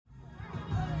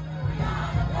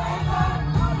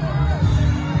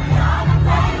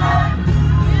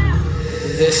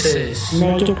This is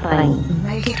Make It Plain.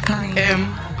 Make It Plain.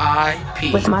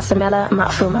 MIP With Masamela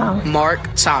Matfumo. Mark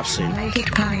Thompson. Make It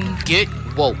Plain. Get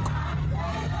woke.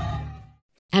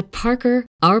 At Parker,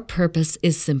 our purpose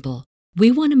is simple.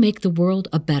 We want to make the world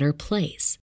a better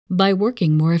place by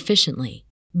working more efficiently,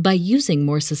 by using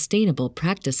more sustainable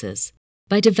practices,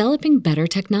 by developing better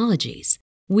technologies.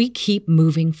 We keep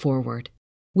moving forward.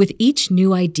 With each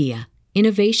new idea,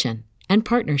 innovation, and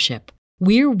partnership,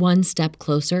 we're one step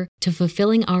closer to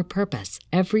fulfilling our purpose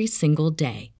every single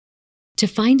day. To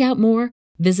find out more,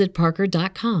 visit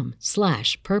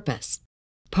parker.com/purpose.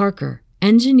 Parker,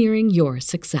 engineering your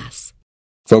success.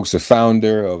 Folks, a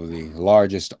founder of the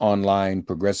largest online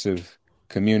progressive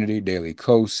community, Daily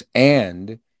Kos,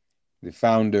 and the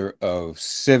founder of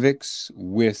Civics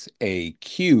with a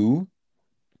Q,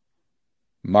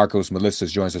 Marcos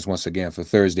Melissas joins us once again for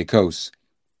Thursday Kos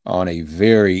during a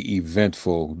very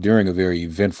eventful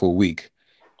week.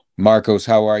 Marcos,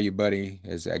 how are you, buddy?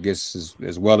 As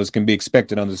well as can be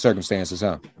expected under the circumstances,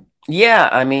 huh? Yeah,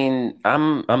 I mean,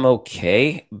 I'm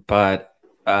okay, but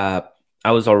I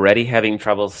was already having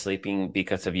trouble sleeping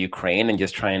because of Ukraine and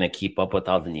just trying to keep up with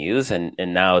all the news, and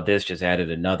now this just added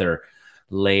another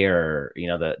layer. You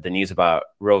know, the news about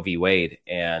Roe v. Wade,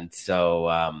 and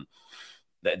so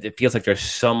it feels like there's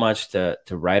so much to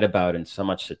write about and so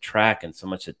much to track and so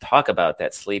much to talk about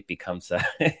that sleep becomes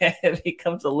it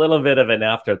becomes a little bit of an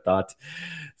afterthought.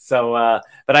 So,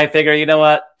 but I figure, you know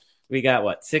what, we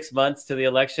got 6 months to the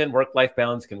election. Work-life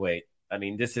balance can wait. I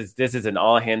mean, this is an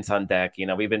all hands on deck. You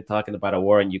know, we've been talking about a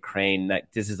war in Ukraine.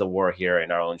 This is a war here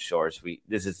in our own shores.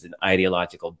 This is an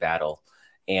ideological battle,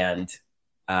 and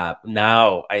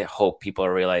now I hope people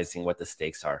are realizing what the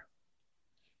stakes are.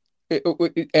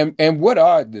 And what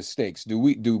are the stakes?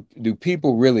 Do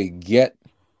people really get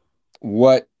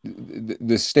what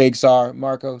the stakes are,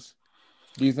 Marcos?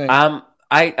 Do you think?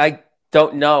 I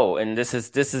don't know, and this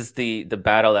is the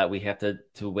battle that we have to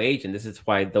wage, and this is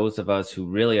why those of us who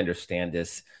really understand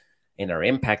this and are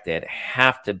impacted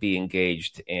have to be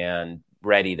engaged and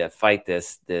ready to fight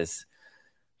this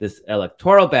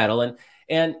electoral battle.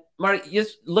 And Mark,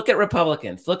 just look at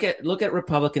Republicans. Look at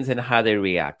Republicans and how they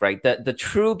react, right? The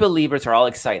true believers are all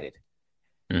excited.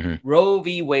 Mm-hmm. Roe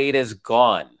v. Wade is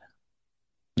gone.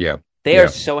 Yeah. They are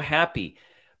so happy.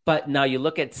 But now you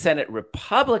look at Senate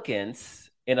Republicans,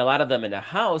 and a lot of them in the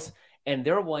House, and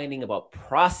they're whining about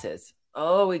process.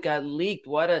 Oh, it got leaked.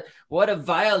 What a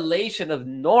violation of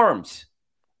norms.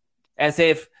 As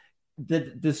if the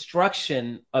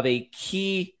destruction of a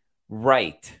key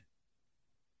right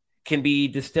can be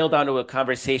distilled down to a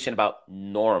conversation about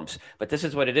norms. But this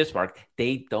is what it is, Mark.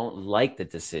 They don't like the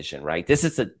decision, right? This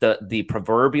is the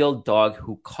proverbial dog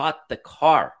who caught the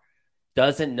car,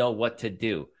 doesn't know what to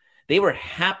do. They were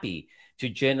happy to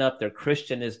gin up their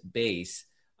Christianist base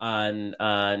on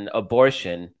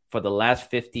abortion for the last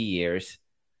 50 years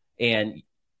and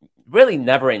really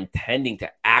never intending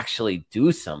to actually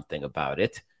do something about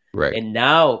it. Right. And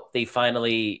now they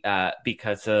finally,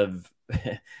 because of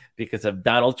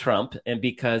Donald Trump, and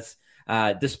because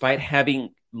despite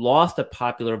having lost a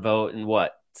popular vote in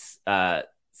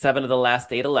 7 of the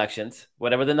last 8 elections,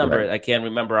 whatever the number, right. I can't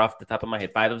remember off the top of my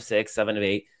head, 5 of 6, 7 of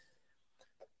 8.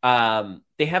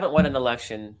 They haven't won an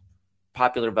election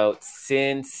popular vote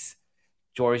since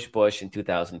George Bush in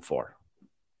 2004.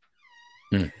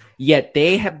 Yet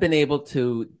they have been able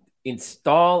to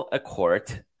install a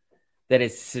court that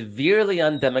is severely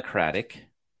undemocratic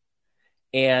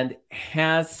and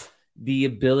has the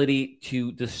ability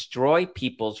to destroy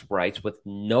people's rights with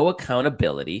no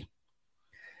accountability.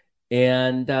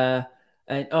 And they're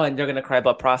going to cry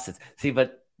about process. See,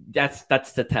 but that's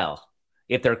the tell.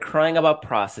 If they're crying about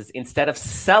process instead of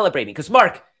celebrating, because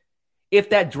Mark,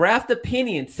 if that draft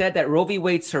opinion said that Roe v.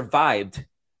 Wade survived,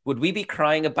 would we be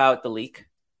crying about the leak?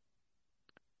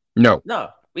 No.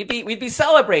 We'd be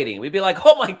celebrating. We'd be like,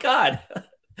 oh my God,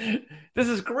 this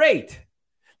is great.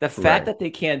 The fact that they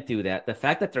can't do that, the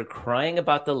fact that they're crying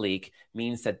about the leak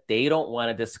means that they don't want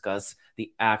to discuss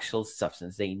the actual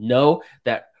substance. They know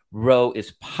that Roe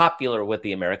is popular with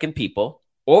the American people,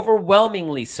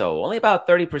 overwhelmingly so. Only about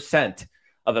 30%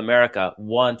 of America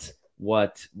want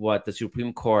what the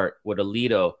Supreme Court, what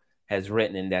Alito has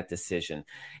written in that decision.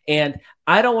 And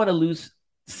I don't want to lose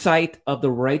sight of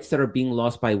the rights that are being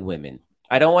lost by women.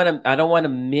 I don't want to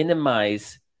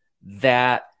minimize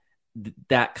that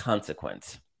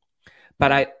consequence.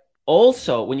 But I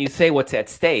also, when you say what's at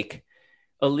stake,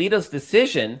 Alito's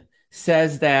decision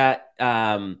says that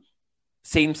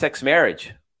same-sex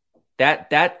marriage,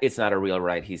 that is not a real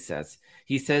right, he says.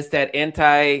 He says that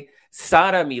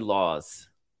anti-sodomy laws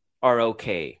are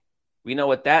okay. We know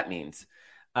what that means.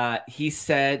 He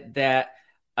said that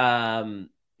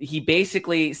he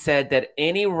basically said that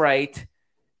any right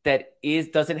that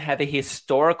doesn't have a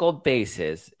historical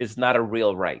basis is not a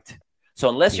real right. So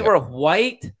unless you were a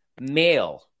white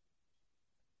male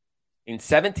in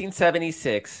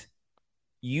 1776,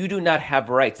 you do not have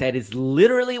rights. That is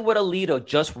literally what Alito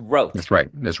just wrote. That's right.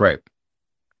 That's right.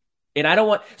 And I don't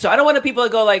want people to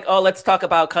go like, oh, let's talk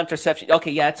about contraception.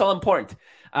 Okay, yeah, it's all important.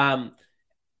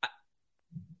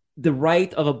 The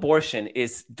right of abortion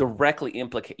is directly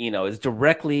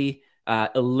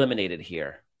eliminated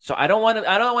here. So I don't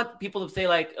want people to say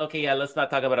like, okay, yeah, let's not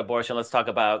talk about abortion. Let's talk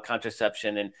about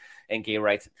contraception and gay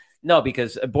rights. No,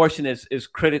 because abortion is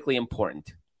critically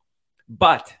important.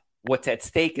 But what's at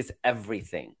stake is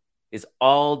everything, is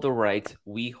all the rights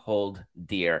we hold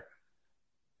dear.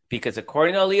 Because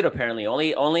according to Alito, apparently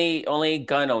only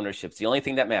gun ownership's the only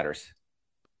thing that matters.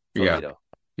 Yeah.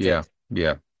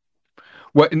 Yeah.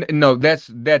 Well, no, that's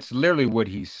literally what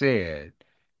he said,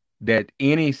 that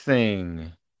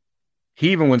anything,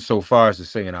 he even went so far as to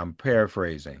say, and I'm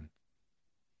paraphrasing,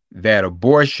 that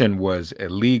abortion was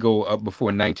illegal up before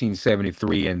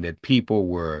 1973 and that people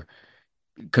were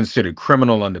considered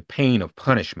criminal under pain of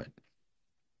punishment.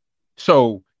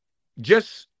 So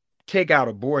just take out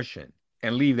abortion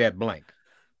and leave that blank.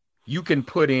 You can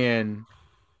put in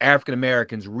African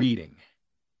Americans reading.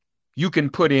 You can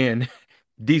put in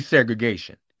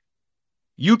desegregation.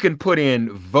 You can put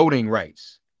in voting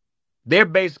rights. They're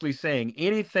basically saying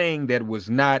anything that was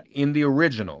not in the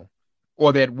original,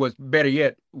 or that was, better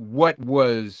yet, what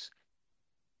was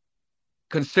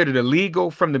considered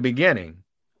illegal from the beginning,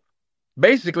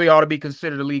 basically ought to be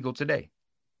considered illegal today.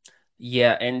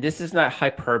 Yeah, and this is not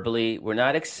hyperbole. We're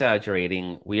not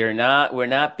exaggerating. We're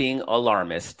not being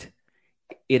alarmist.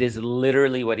 It is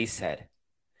literally what he said.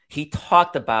 He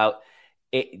talked about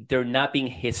there not being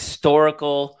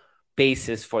historical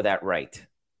basis for that right.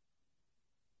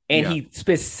 And he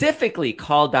specifically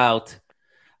called out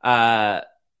laws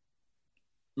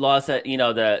that,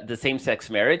 the same-sex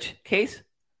marriage case,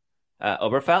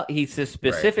 Oberfeld. He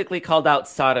specifically called out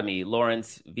sodomy,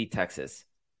 Lawrence v. Texas,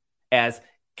 as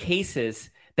cases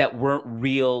that weren't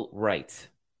real rights.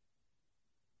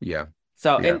 Yeah.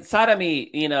 So, and sodomy,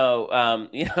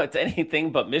 it's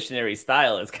anything but missionary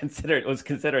style was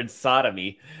considered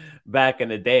sodomy back in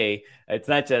the day. It's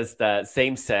not just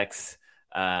same-sex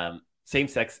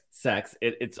sex.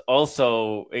 It's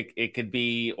also, it could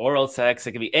be oral sex.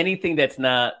 It could be anything that's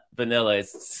not vanilla.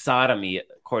 It's sodomy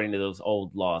according to those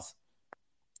old laws.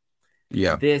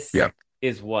 Yeah. This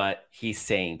is what he's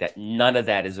saying, that none of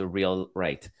that is a real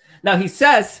right. Now he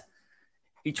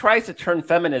tries to turn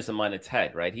feminism on its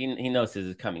head, right? He knows this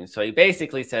is coming. So he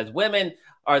basically says women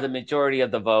are the majority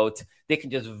of the vote. They can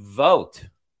just vote.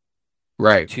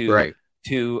 To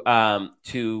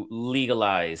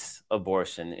legalize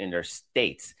abortion in their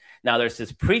states. Now, there's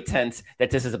this pretense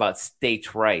that this is about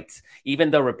states' rights,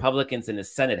 even though Republicans in the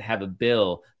Senate have a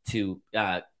bill to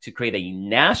create a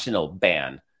national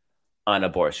ban on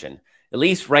abortion. At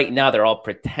least right now, they're all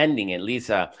pretending, at least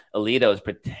Alito is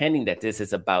pretending that this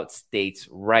is about states'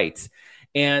 rights.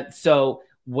 And so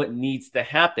what needs to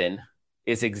happen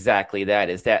is exactly that,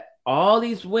 is that all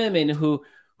these women who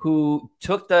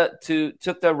took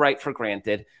the right for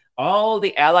granted, all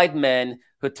the allied men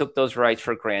who took those rights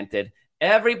for granted,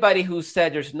 everybody who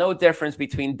said there's no difference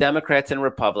between Democrats and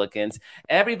Republicans,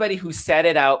 everybody who sat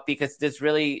it out because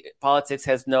politics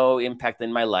has no impact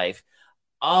in my life,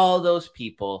 all those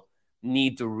people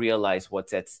need to realize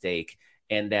what's at stake,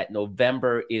 and that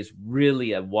November is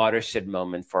really a watershed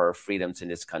moment for our freedoms in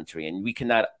this country. And we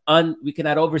cannot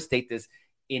overstate this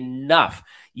enough.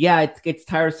 Yeah, it's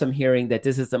tiresome hearing that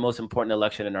this is the most important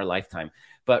election in our lifetime.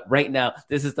 But right now,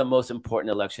 this is the most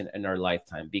important election in our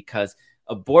lifetime because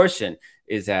abortion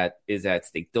is at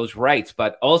stake, those rights,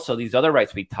 but also these other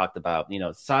rights we talked about,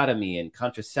 sodomy and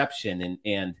contraception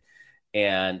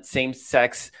and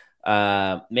same-sex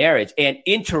marriage and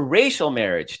interracial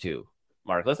marriage too,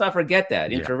 Mark. Let's not forget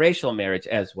that. Interracial marriage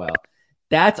as well.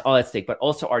 That's all at stake, but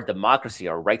also our democracy,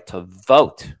 our right to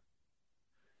vote.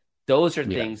 Those are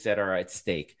things that are at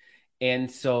stake.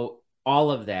 And so all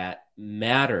of that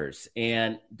matters.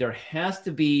 And there has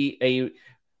to be a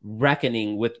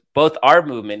reckoning with both our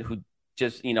movement, who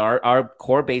just, our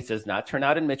core base does not turn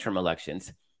out in midterm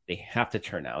elections. They have to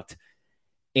turn out.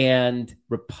 And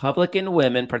Republican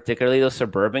women, particularly those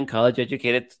suburban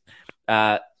college-educated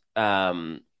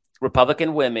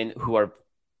Republican women who are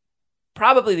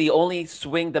probably the only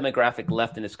swing demographic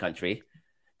left in this country,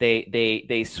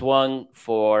 they swung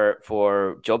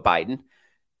for Joe Biden.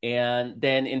 And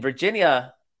then in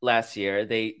Virginia last year,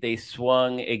 they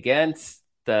swung against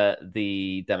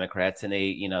the Democrats, and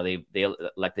they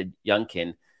elected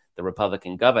Youngkin, the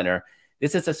Republican governor.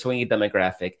 This is a swingy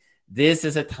demographic. This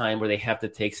is a time where they have to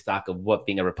take stock of what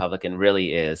being a Republican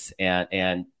really is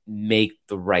and make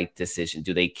the right decision.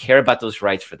 Do they care about those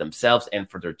rights for themselves and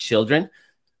for their children?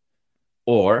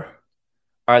 Or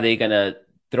are they going to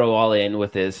throw all in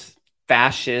with this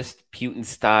fascist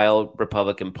Putin-style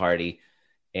Republican Party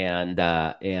and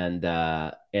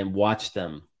watch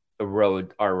them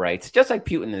erode our rights, just like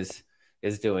Putin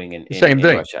is doing in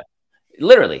Russia?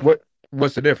 Literally.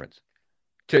 What's the difference?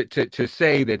 To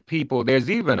say that people, there's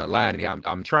even a line here,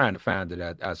 I'm trying to find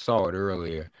it. I saw it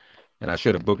earlier, and I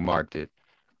should have bookmarked it,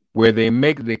 where they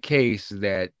make the case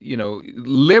that,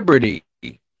 liberty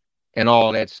and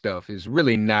all that stuff is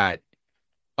really not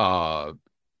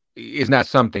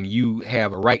something you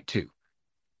have a right to.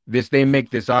 They make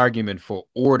this argument for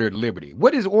ordered liberty.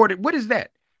 What is ordered? What is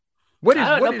that? I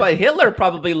don't know, but Hitler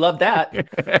probably loved that.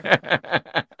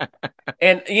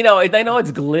 And, I know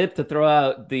it's glib to throw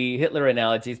out the Hitler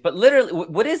analogies, but literally,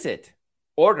 what is it?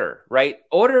 Order, right?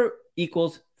 Order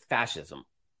equals fascism.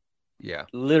 Yeah.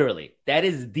 Literally. That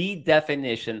is the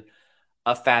definition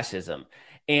of fascism.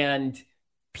 And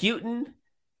Putin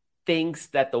thinks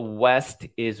that the West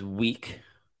is weak,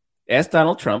 as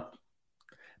Donald Trump,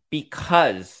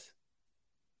 because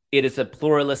it is a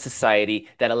pluralist society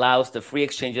that allows the free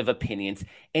exchange of opinions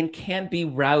and can be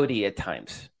rowdy at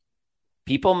times.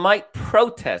 People might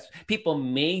protest. People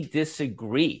may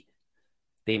disagree.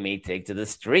 They may take to the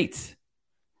streets.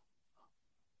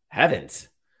 Heavens,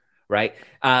 right?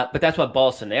 But that's what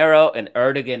Bolsonaro and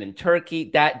Erdogan in Turkey,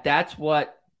 that's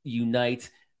what unites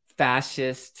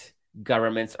fascist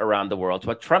governments around the world. It's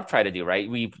what Trump tried to do, right?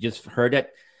 We've just heard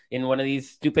it in one of these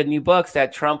stupid new books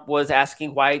that Trump was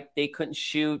asking why they couldn't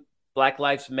shoot Black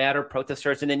Lives Matter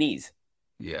protesters in the knees.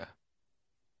 Yeah.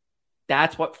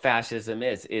 That's what fascism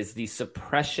is the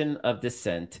suppression of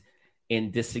dissent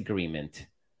and disagreement.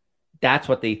 That's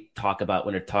what they talk about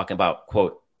when they're talking about,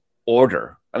 quote,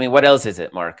 order. I mean, what else is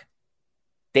it, Mark?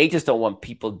 They just don't want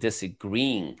people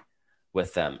disagreeing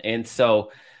with them. And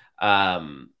so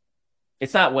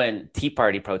it's not when Tea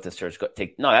Party protesters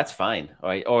no, that's fine.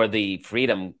 Right? Or the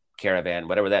Freedom Caravan,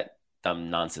 whatever that dumb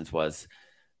nonsense was.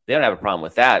 They don't have a problem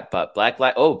with that. But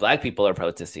black people are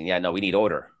protesting. Yeah, no, we need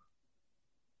order.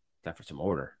 Time for some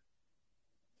order.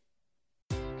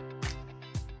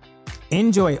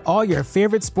 Enjoy all your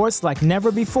favorite sports like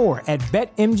never before at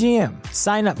BetMGM.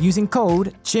 Sign up using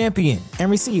code CHAMPION and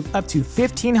receive up to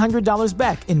 $1,500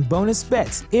 back in bonus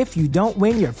bets if you don't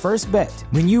win your first bet.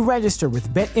 When you register with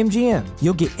BetMGM,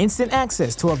 you'll get instant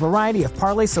access to a variety of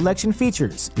parlay selection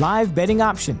features, live betting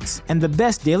options, and the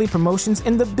best daily promotions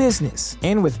in the business.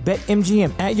 And with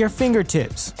BetMGM at your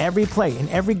fingertips, every play and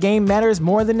every game matters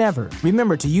more than ever.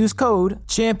 Remember to use code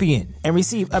CHAMPION and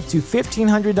receive up to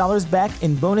 $1,500 back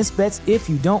in bonus bets if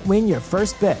you don't win your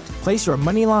first bet. Place your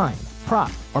money line, prop,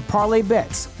 or parlay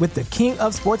bets with the king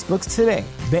of sportsbooks today.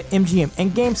 BetMGM and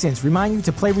GameSense remind you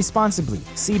to play responsibly.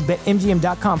 See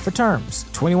BetMGM.com for terms.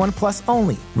 21 plus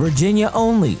only. Virginia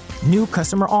only. New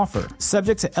customer offer.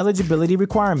 Subject to eligibility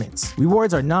requirements.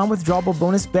 Rewards are non-withdrawable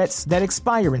bonus bets that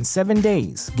expire in 7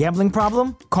 days. Gambling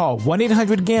problem? Call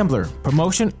 1-800-GAMBLER.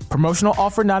 Promotional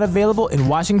offer not available in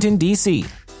Washington, D.C.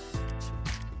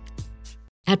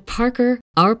 At Parker,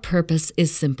 our purpose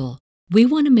is simple. We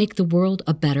want to make the world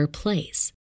a better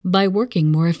place by working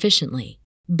more efficiently,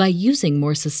 by using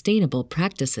more sustainable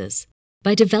practices,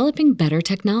 by developing better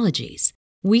technologies.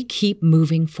 We keep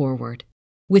moving forward.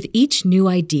 With each new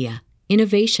idea,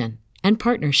 innovation, and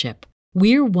partnership,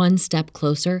 we're one step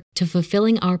closer to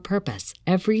fulfilling our purpose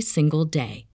every single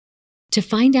day. To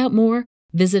find out more,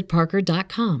 visit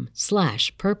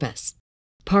parker.com/purpose.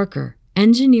 Parker,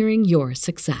 engineering your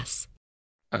success.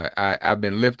 I've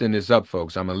been lifting this up,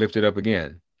 folks. I'm going to lift it up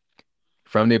again.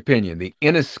 From the opinion, the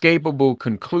inescapable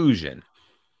conclusion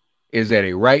is that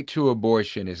a right to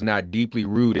abortion is not deeply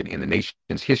rooted in the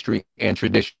nation's history and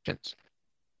traditions.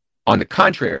 On the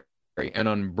contrary, an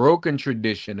unbroken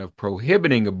tradition of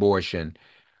prohibiting abortion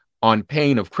on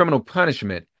pain of criminal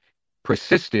punishment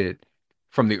persisted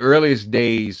from the earliest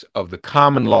days of the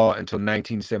common law until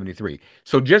 1973.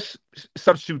 So just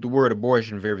substitute the word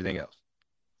abortion for everything else.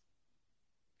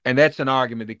 And that's an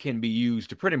argument that can be used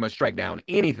to pretty much strike down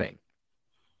anything.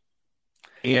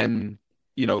 And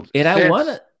I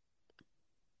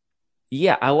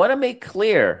want to make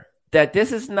clear that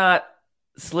this is not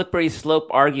slippery slope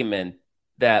argument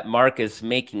that Mark is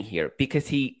making here, because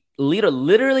he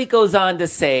literally goes on to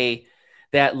say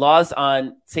that laws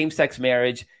on same-sex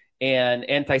marriage and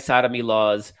anti-sodomy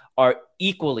laws are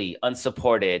equally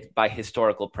unsupported by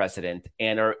historical precedent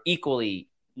and are equally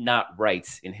not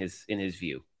rights in his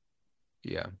view.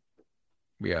 Yeah.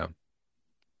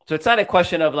 So it's not a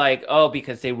question of like, oh,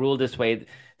 because they rule this way,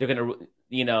 they're going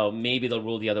to, maybe they'll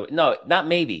rule the other way. No, not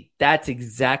maybe. That's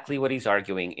exactly what he's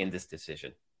arguing in this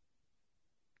decision.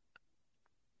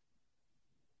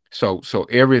 So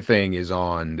everything is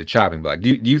on the chopping block. Do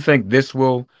you think this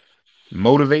will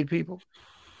motivate people?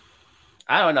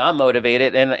 I don't know. I'm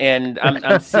motivated, and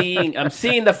I'm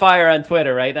seeing the fire on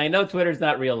Twitter, right? I know Twitter's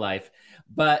not real life,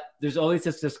 but there's always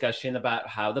this discussion about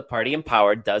how the party in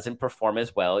power doesn't perform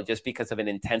as well just because of an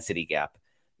intensity gap,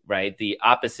 right? The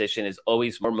opposition is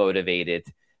always more motivated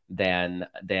than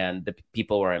the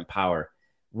people who are in power.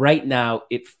 Right now,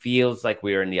 it feels like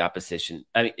we're in the opposition.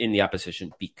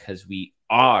 Because we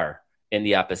are in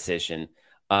the opposition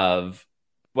of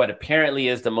what apparently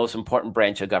is the most important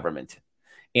branch of government,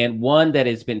 and one that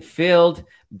has been filled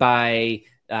by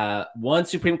one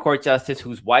Supreme Court justice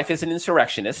whose wife is an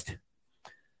insurrectionist,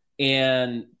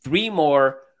 and 3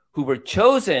 more who were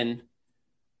chosen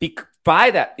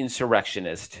by that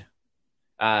insurrectionist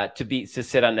to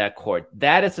sit on that court.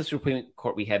 That is the Supreme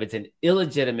Court we have. It's an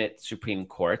illegitimate Supreme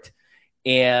Court,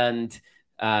 and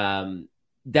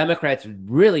Democrats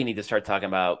really need to start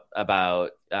talking about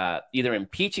either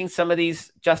impeaching some of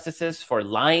these justices for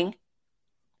lying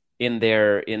in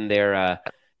their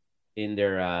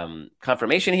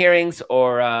confirmation hearings,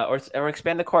 or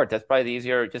expand the court. That's probably the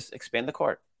easier. Just expand the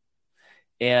court,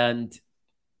 and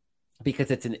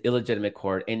because it's an illegitimate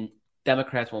court, and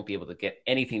Democrats won't be able to get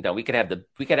anything done. We could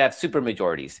have super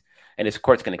majorities, and his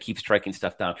court's going to keep striking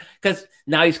stuff down because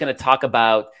now he's going to talk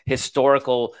about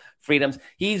historical freedoms.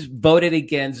 He's voted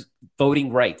against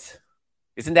voting rights.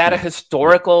 Isn't that a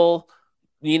historical?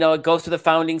 It goes to the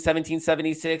founding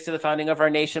 1776, to the founding of our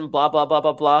nation, blah, blah, blah,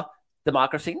 blah, blah.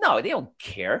 Democracy. No, they don't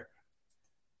care.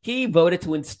 He voted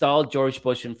to install George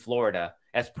Bush in Florida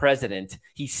as president.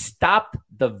 He stopped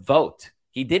the vote.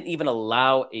 He didn't even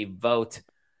allow a vote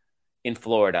in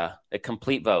Florida, a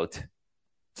complete vote,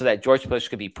 so that George Bush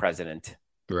could be president.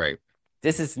 Right.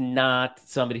 This is not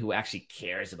somebody who actually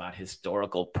cares about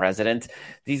historical presidents.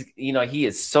 He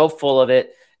is so full of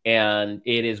it, and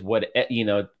it is what,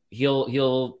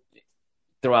 he'll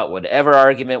throw out whatever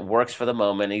argument works for the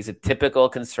moment. He's a typical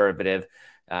conservative,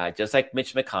 just like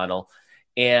Mitch McConnell,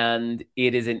 and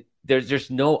there's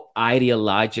no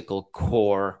ideological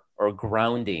core or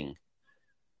grounding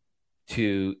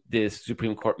to this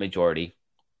Supreme Court majority,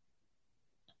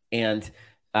 and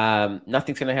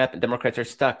nothing's going to happen. Democrats are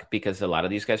stuck because a lot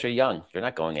of these guys are young. They're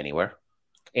not going anywhere.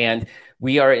 And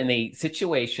we are in a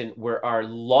situation where our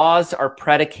laws are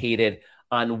predicated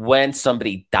on when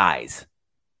somebody dies.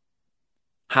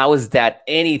 How is that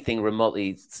anything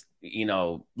remotely,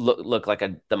 look like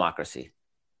a democracy?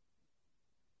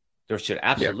 There should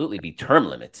absolutely be term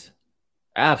limits.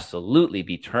 Absolutely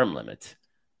be term limits.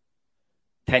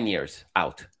 10 years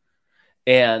out.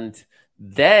 And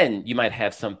then you might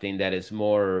have something that is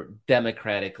more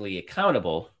democratically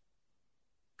accountable,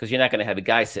 because you're not going to have a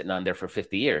guy sitting on there for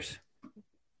 50 years.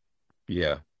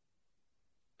 Yeah.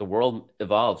 The world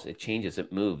evolves. It changes.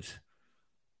 It moves.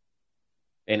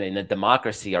 And in a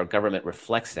democracy, our government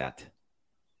reflects that.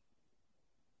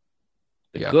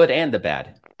 The good and the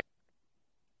bad.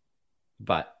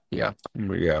 But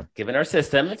given our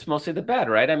system, it's mostly the bad,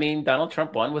 right? I mean, Donald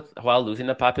Trump won while losing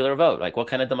the popular vote. Like, what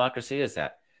kind of democracy is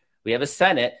that? We have a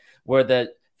Senate where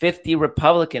the 50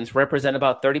 Republicans represent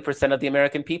about 30% of the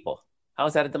American people. How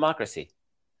is that a democracy?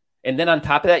 And then on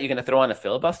top of that, you're going to throw on a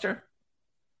filibuster?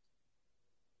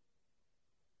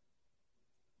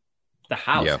 The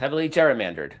House, heavily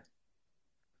gerrymandered,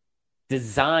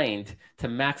 designed to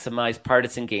maximize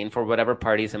partisan gain for whatever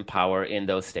party's in power in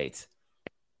those states.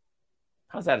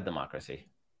 How's that a democracy?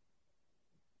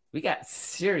 We got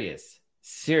serious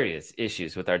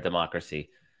issues with our democracy,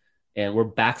 and we're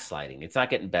backsliding. It's not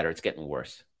getting better. It's getting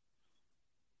worse.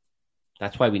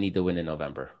 That's why we need to win in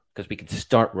November, because we can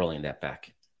start rolling that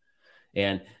back.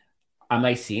 And am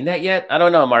I seeing that yet? I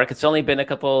don't know, Mark. It's only been a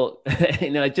couple,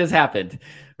 it just happened,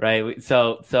 right?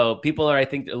 So people are, I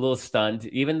think, a little stunned,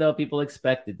 even though people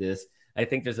expected this. I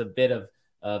think there's a bit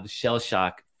of shell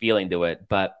shock feeling to it,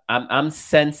 but I'm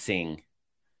sensing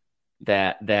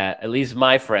that at least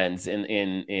my friends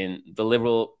in the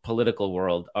liberal political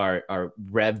world are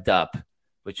revved up,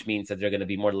 which means that they're going to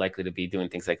be more likely to be doing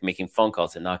things like making phone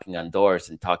calls and knocking on doors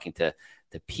and talking to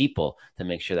people to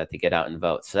make sure that they get out and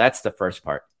vote. So that's the first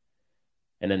part.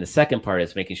 And then the second part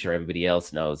is making sure everybody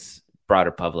else knows,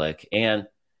 broader public and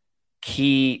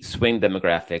key swing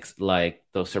demographics like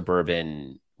those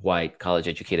suburban, white,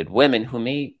 college-educated women who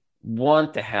may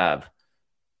want to have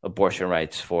abortion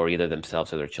rights for either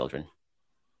themselves or their children.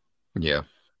 Yeah.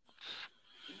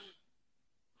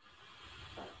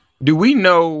 Do we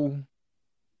know?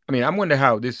 I mean, I wonder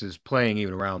how this is playing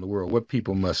even around the world. What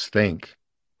people must think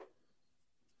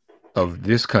of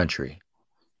this country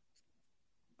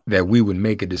that we would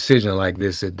make a decision like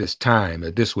this at this time,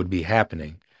 that this would be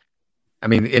happening. I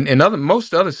mean, in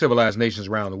most other civilized nations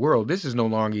around the world, this is no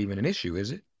longer even an issue,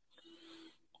 is it?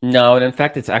 No, and in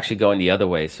fact, it's actually going the other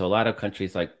way. So a lot of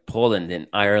countries like Poland and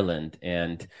Ireland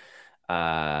and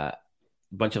a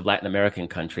bunch of Latin American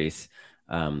countries,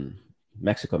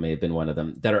 Mexico may have been one of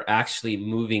them, that are actually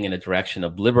moving in a direction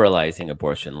of liberalizing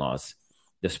abortion laws,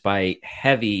 despite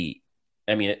heavy.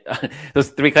 I mean, those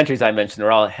three countries I mentioned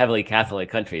are all heavily Catholic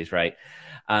countries, right?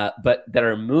 But that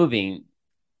are moving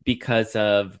because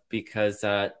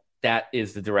that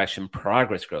is the direction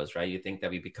progress grows, right? You think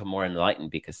that we become more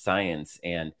enlightened because science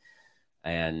and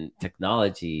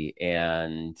technology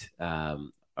and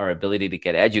our ability to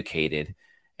get educated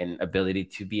and ability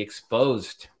to be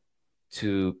exposed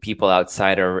to people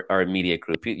outside our immediate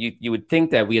group. You would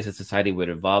think that we as a society would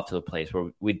evolve to a place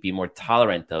where we'd be more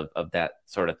tolerant of that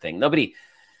sort of thing.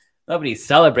 Nobody's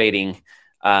celebrating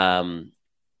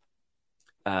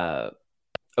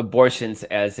abortions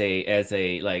as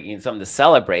a like, you know, something to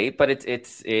celebrate, but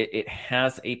it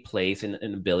has a place in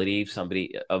an ability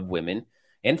of women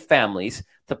and families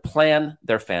to plan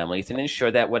their families and ensure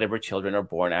that whatever children are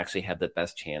born actually have the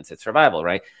best chance at survival,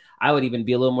 right? I would even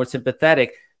be a little more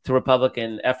sympathetic to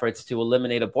Republican efforts to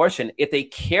eliminate abortion if they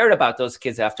cared about those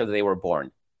kids after they were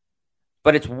born.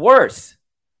 But it's worse.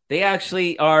 They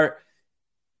actually are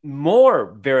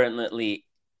more virulently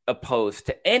opposed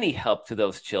to any help to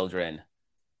those children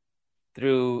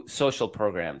through social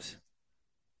programs.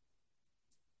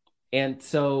 And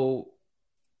so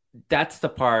that's the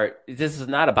part. This is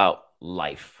not about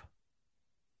life,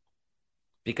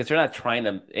 because they're not trying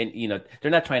to, and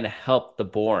they're not trying to help the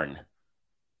born.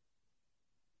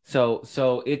 So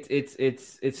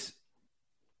it's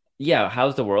yeah.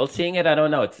 How's the world seeing it? I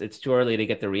don't know. It's too early to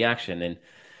get the reaction.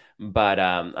 But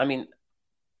I mean,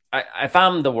 if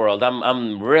I'm the world,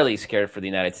 I'm really scared for the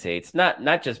United States.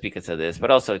 Not just because of this, but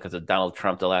also because of Donald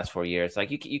Trump the last 4 years. Like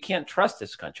you can't trust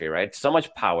this country, right? So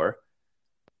much power,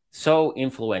 so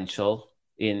influential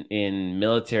in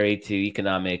military to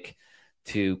economic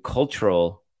to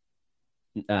cultural.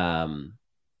 These are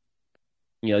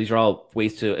all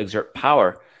ways to exert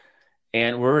power.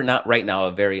 And we're not right now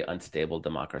a very unstable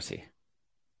democracy.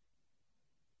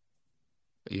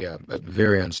 Yeah,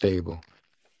 very unstable.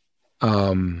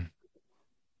 Some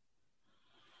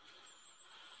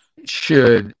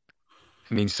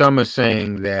are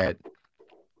saying that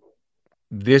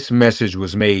this message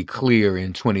was made clear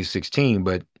in 2016,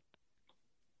 but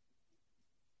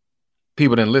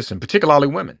people didn't listen, particularly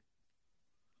women.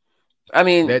 I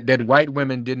mean, that white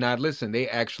women did not listen. They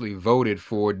actually voted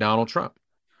for Donald Trump.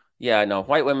 Yeah, no,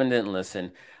 white women didn't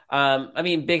listen. I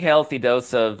mean, big healthy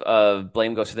dose of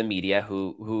blame goes to the media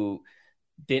who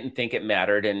didn't think it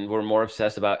mattered and were more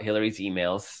obsessed about Hillary's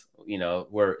emails,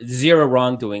 where zero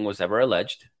wrongdoing was ever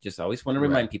alleged. Just always want to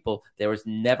remind people there was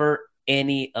never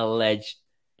any alleged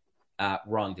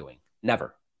wrongdoing.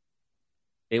 Never.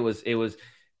 It was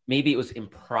maybe it was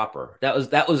improper.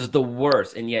 That was the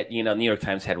worst. And yet, New York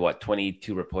Times had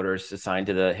 22 reporters assigned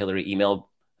to the Hillary email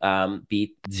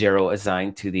beat, 0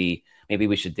 assigned to the, maybe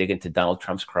we should dig into Donald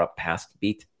Trump's corrupt past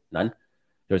beat. None.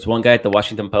 There was one guy at the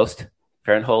Washington Post,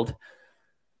 Farenthold,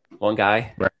 one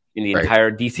guy in the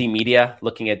entire DC media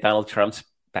looking at Donald Trump's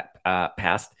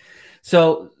past.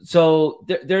 So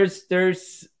there's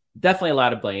definitely a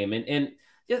lot of blame, and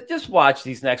just watch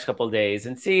these next couple of days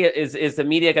and see, is the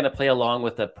media going to play along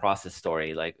with the process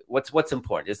story? Like what's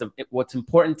important? What's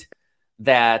important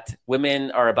that women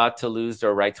are about to lose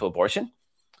their right to abortion,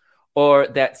 or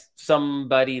that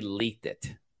somebody leaked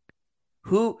it?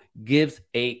 Who gives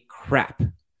a crap?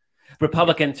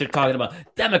 Republicans are talking about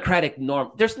democratic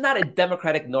norm. There's not a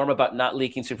democratic norm about not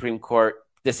leaking Supreme Court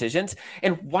decisions.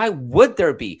 And why would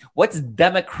there be? What's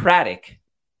democratic?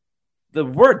 The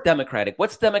word democratic.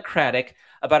 What's democratic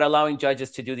about allowing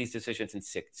judges to do these decisions in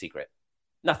secret?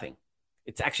 Nothing.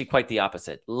 It's actually quite the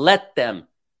opposite. Let them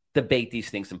debate these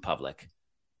things in public.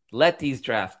 Let these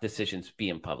draft decisions be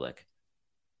in public.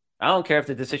 I don't care if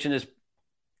the decision is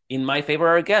in my favor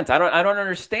or against. I don't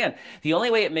understand. The only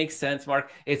way it makes sense,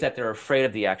 Mark, is that they're afraid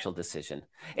of the actual decision.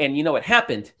 And you know what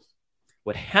happened?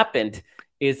 What happened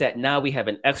is that now we have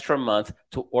an extra month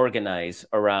to organize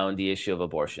around the issue of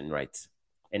abortion rights.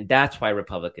 And that's why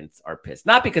Republicans are pissed.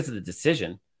 Not because of the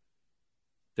decision.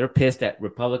 They're pissed that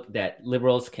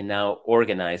liberals can now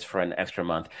organize for an extra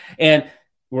month. And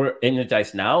we're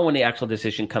energized now. When the actual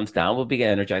decision comes down, we'll be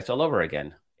energized all over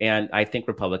again. And I think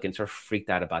Republicans are freaked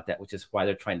out about that, which is why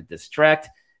they're trying to distract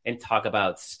and talk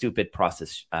about stupid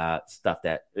process stuff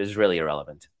that is really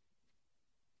irrelevant.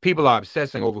 People are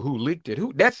obsessing over who leaked it.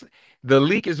 The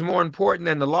leak is more important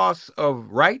than the loss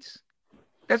of rights?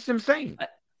 That's insane.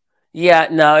 Yeah,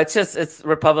 no, it's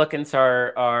Republicans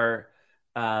are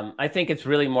I think it's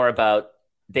really more about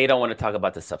they don't want to talk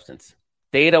about the substance.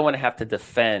 They don't want to have to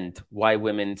defend why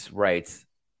women's rights,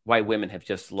 why women have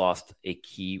just lost a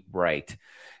key right.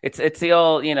 It's the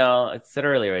old, I said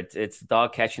earlier, it's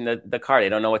dog catching the car. They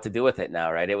don't know what to do with it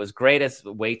now, right? It was great as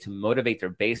a way to motivate their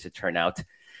base to turn out.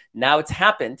 Now it's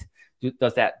happened.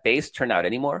 Does that base turn out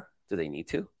anymore? Do they need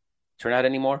to turn out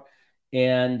anymore?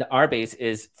 And our base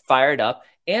is fired up.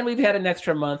 And we've had an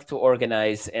extra month to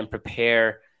organize and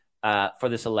prepare for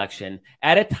this election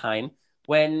at a time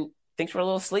when things were a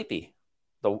little sleepy.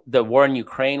 The war in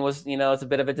Ukraine was, it's a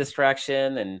bit of a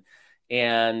distraction,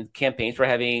 and campaigns were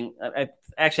having. I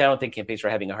don't think campaigns were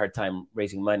having a hard time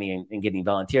raising money and getting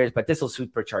volunteers, but this will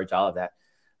supercharge all of that.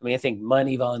 I mean, I think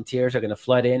money, volunteers are going to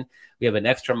flood in. We have an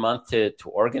extra month to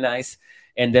organize,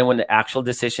 and then when the actual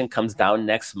decision comes down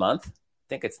next month, I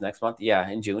think it's next month,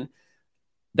 in June.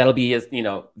 That'll be,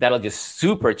 that'll just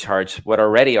supercharge what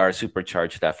already are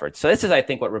supercharged efforts. So this is, I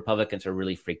think, what Republicans are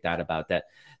really freaked out about, that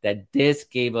this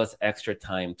gave us extra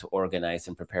time to organize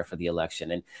and prepare for the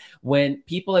election. And when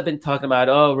people have been talking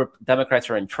about, Democrats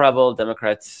are in trouble,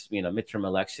 Democrats, midterm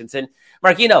elections. And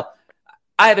Mark, I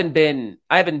haven't been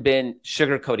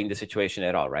sugarcoating the situation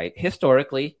at all, right?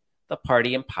 Historically, the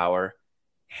party in power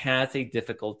has a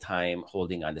difficult time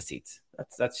holding on to seats.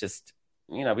 That's just,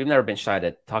 we've never been shy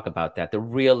to talk about that, the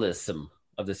realism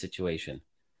of the situation.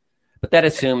 But that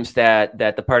assumes that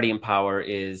the party in power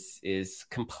is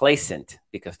complacent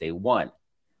because they won.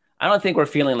 I don't think we're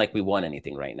feeling like we won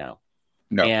anything right now.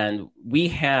 No. And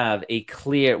we are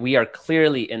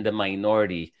clearly in the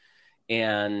minority.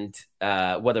 And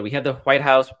whether we have the White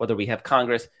House, whether we have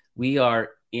Congress, we are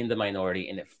in the minority,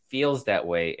 and it feels that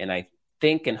way. And I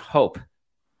think and hope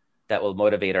that will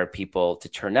motivate our people to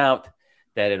turn out,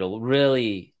 that it'll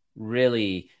really,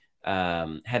 really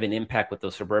have an impact with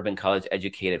those suburban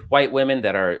college-educated white women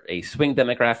that are a swing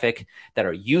demographic, that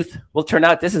our youth will turn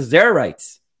out. This is their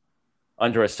rights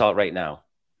under assault right now,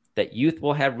 that youth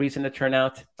will have reason to turn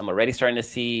out. I'm already starting to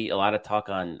see a lot of talk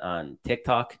on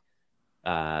TikTok.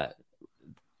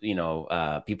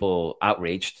 People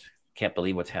outraged, can't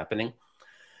believe what's happening.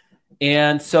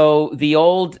 And so this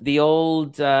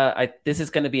is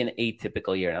going to be an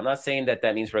atypical year. And I'm not saying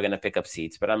that means we're going to pick up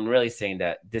seats, but I'm really saying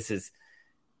that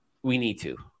we need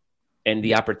to, and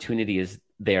the opportunity is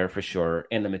there for sure.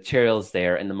 And the material's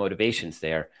there and the motivation's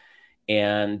there.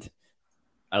 And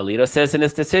Alito says in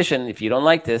his decision, if you don't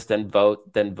like this, then vote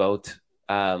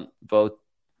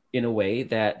in a way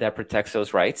that protects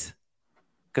those rights.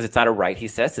 Because it's not a right, he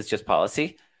says, it's just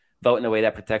policy. Vote in a way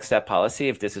that protects that policy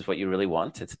if this is what you really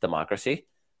want. It's a democracy.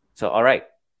 So, all right,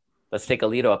 let's take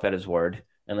Alito up at his word,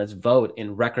 and let's vote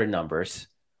in record numbers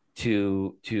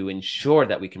to ensure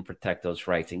that we can protect those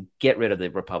rights and get rid of the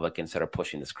Republicans that are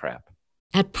pushing this crap.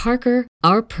 At Parker,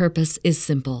 our purpose is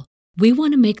simple. We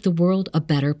want to make the world a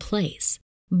better place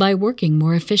by working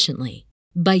more efficiently,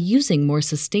 by using more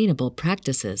sustainable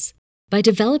practices, by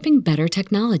developing better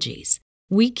technologies.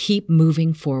 We keep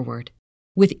moving forward.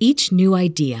 With each new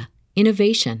idea,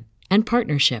 innovation, and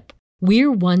partnership,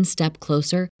 we're one step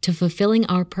closer to fulfilling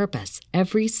our purpose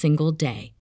every single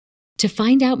day. To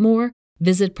find out more,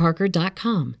 visit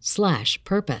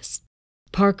parker.com/purpose.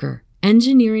 Parker,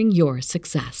 engineering your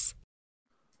success.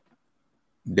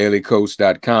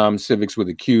 DailyKos.com,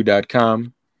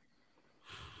 civicswithaQ.com.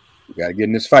 We got to get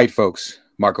in this fight, folks.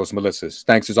 Markos Moulitsas,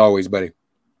 thanks as always, buddy.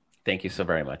 Thank you so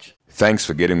very much. Thanks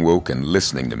for getting woke and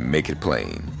listening to Make It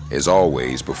Plain. As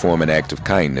always, perform an act of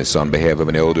kindness on behalf of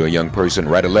an elder or young person.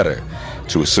 Write a letter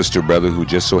to a sister brother who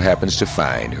just so happens to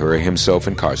find her or himself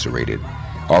incarcerated.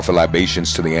 Offer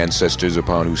libations to the ancestors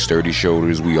upon whose sturdy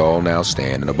shoulders we all now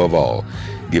stand. And above all,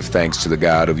 give thanks to the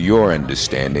God of your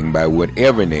understanding by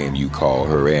whatever name you call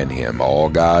her and him. All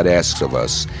God asks of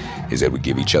us is that we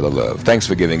give each other love. Thanks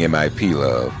for giving MIP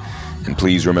love. And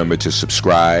please remember to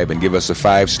subscribe and give us a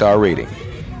 5-star rating.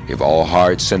 If all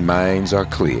hearts and minds are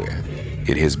clear,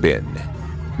 it has been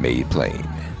made plain.